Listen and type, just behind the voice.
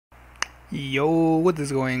Yo, what is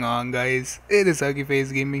going on, guys? It is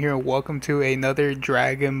Face Gaming here, and welcome to another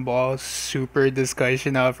Dragon Ball Super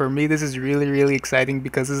discussion. For me, this is really exciting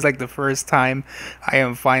because this is like the first time I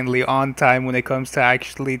am finally on time when it comes to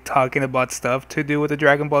actually talking about stuff to do with the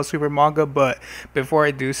Dragon Ball Super manga. But before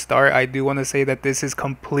I do start, I do want to say that this is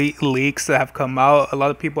complete leaks that have come out. A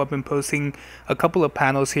lot of people have been posting a couple of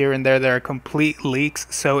panels here and there that are complete leaks.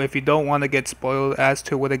 So if you don't want to get spoiled as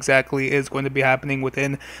to what exactly is going to be happening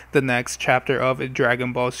within the next chapter of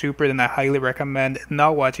Dragon Ball Super, then I highly recommend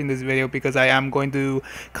not watching this video because I am going to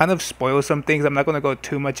kind of spoil some things. I'm not going to go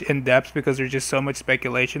too much in depth because there's just so much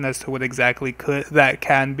speculation as to what exactly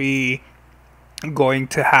can be going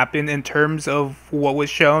to happen in terms of what was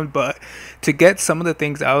shown. But to get some of the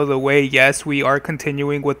things out of the way, yes, we are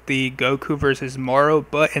continuing with the Goku versus Moro,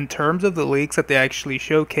 but in terms of the leaks that they actually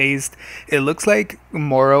showcased, it looks like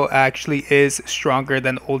Moro actually is stronger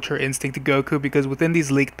than Ultra Instinct Goku, because within these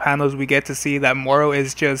leaked panels we get to see that Moro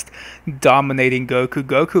is just dominating Goku.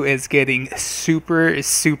 Goku is getting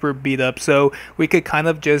super beat up, so we could kind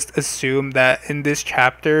of just assume that in this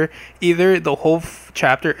chapter either the whole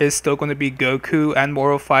chapter is still going to be Goku and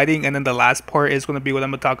Moro fighting, and then the last part is going to be what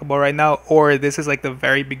I'm going to talk about right now, or this is like the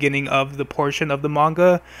very beginning of the portion of the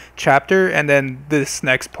manga chapter, and then this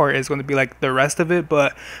next part is going to be like the rest of it.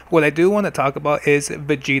 But what I do want to talk about is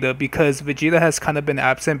Vegeta, because Vegeta has kind of been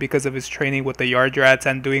absent because of his training with the Yard Rats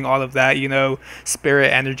and doing all of that,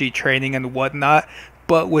 spirit energy training and whatnot.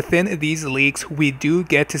 But within these leaks, we do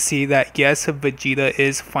get to see that yes, Vegeta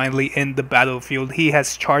is finally in the battlefield. He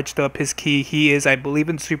has charged up his ki. He is, I believe,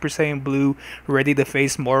 in Super Saiyan Blue, ready to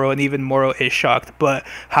face Moro, and even Moro is shocked. But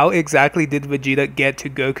how exactly did Vegeta get to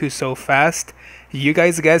Goku so fast? You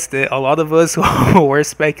guys guessed it. A lot of us were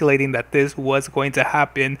speculating that this was going to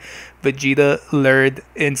happen. Vegeta learned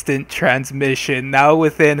instant transmission. Now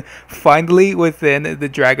finally within the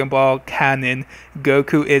Dragon Ball canon,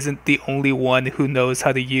 Goku isn't the only one who knows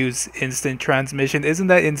how to use instant transmission. Isn't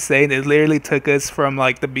that insane? It literally took us from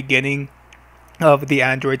like the beginning of the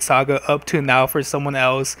Android saga up to now for someone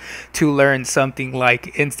else to learn something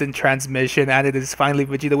like instant transmission, and it is finally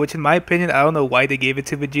Vegeta, which in my opinion, I don't know why they gave it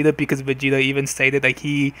to Vegeta, because Vegeta even stated that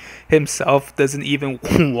he himself doesn't even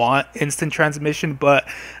want instant transmission. But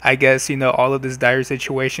I guess all of this dire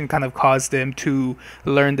situation kind of caused him to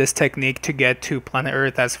learn this technique to get to planet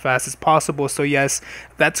Earth as fast as possible. So yes,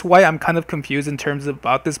 that's why I'm kind of confused in terms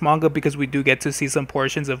about this manga, because we do get to see some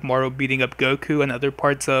portions of Moro beating up Goku and other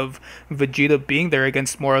parts of Vegeta being there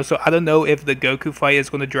against Moro. So I don't know if the Goku fight is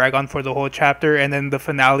going to drag on for the whole chapter and then the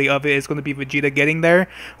finale of it is going to be Vegeta getting there,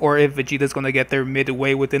 or if Vegeta is going to get there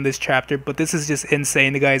midway within this chapter. But this is just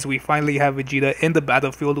insane, guys. We finally have Vegeta in the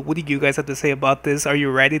battlefield. What do you guys have to say about this? Are you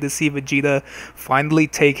ready to see Vegeta finally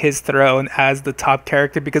take his throne as the top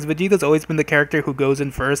character? Because Vegeta's always been the character who goes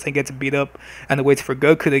in first and gets beat up and waits for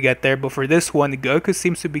Goku to get there. But for this one, Goku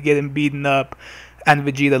seems to be getting beaten up and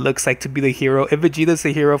Vegeta looks like to be the hero. If Vegeta's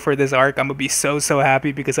the hero for this arc, I'm gonna be so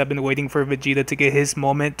happy, because I've been waiting for Vegeta to get his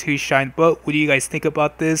moment to shine. But what do you guys think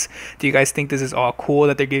about this? Do you guys think this is all cool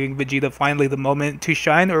that they're giving Vegeta finally the moment to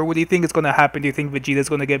shine, or what do you think is gonna happen? Do you think Vegeta's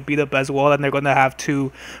gonna get beat up as well and they're gonna have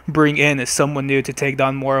to bring in someone new to take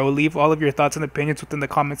down Moro? Leave all of your thoughts and opinions within the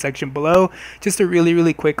comment section below. Just a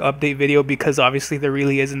really quick update video, because obviously there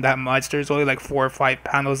really isn't that much. There's only like 4 or 5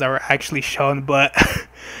 panels that were actually shown, but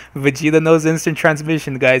Vegeta knows instant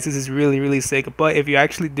transmission, guys. This is really sick. But if you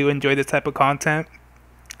actually do enjoy this type of content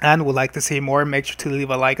and would like to see more, make sure to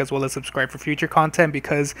leave a like as well as subscribe for future content,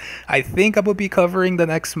 because I think I will be covering the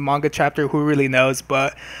next manga chapter. Who really knows?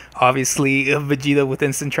 But obviously Vegeta with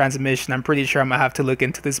instant transmission, I'm pretty sure I'm gonna have to look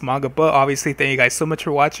into this manga. But obviously, thank you guys so much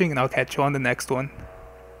for watching, and I'll catch you on the next one.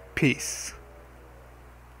 Peace.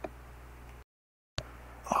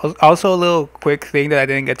 Also, a little quick thing that I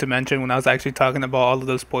didn't get to mention when I was actually talking about all of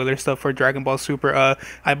the spoiler stuff for Dragon Ball Super.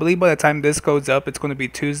 I believe by the time this goes up, it's going to be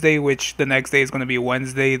Tuesday, which the next day is going to be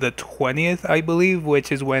Wednesday the 20th, I believe,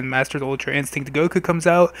 which is when Mastered Ultra Instinct Goku comes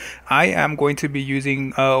out. I am going to be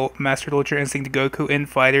using Mastered Ultra Instinct Goku in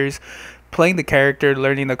Fighters, playing the character,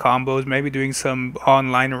 learning the combos, maybe doing some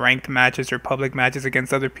online ranked matches or public matches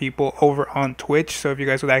against other people over on Twitch. So if you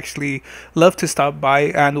guys would actually love to stop by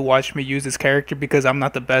and watch me use this character, because I'm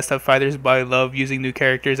not the best at fighters, but I love using new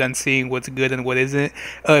characters and seeing what's good and what isn't.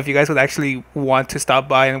 If you guys would actually want to stop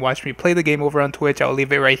by and watch me play the game over on Twitch, I'll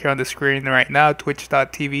leave it right here on the screen right now,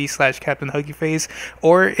 twitch.tv/CaptainHuggyFace,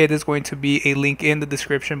 or it is going to be a link in the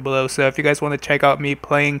description below. So if you guys want to check out me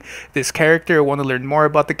playing this character, or want to learn more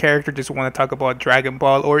about the character, just want to talk about Dragon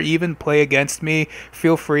Ball, or even play against me,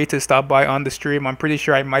 feel free to stop by on the stream. I'm pretty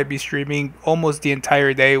sure I might be streaming almost the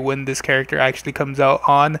entire day when this character actually comes out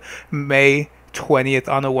on May 20th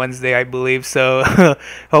on a Wednesday, I believe. So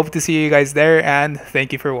hope to see you guys there, and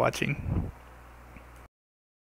thank you for watching.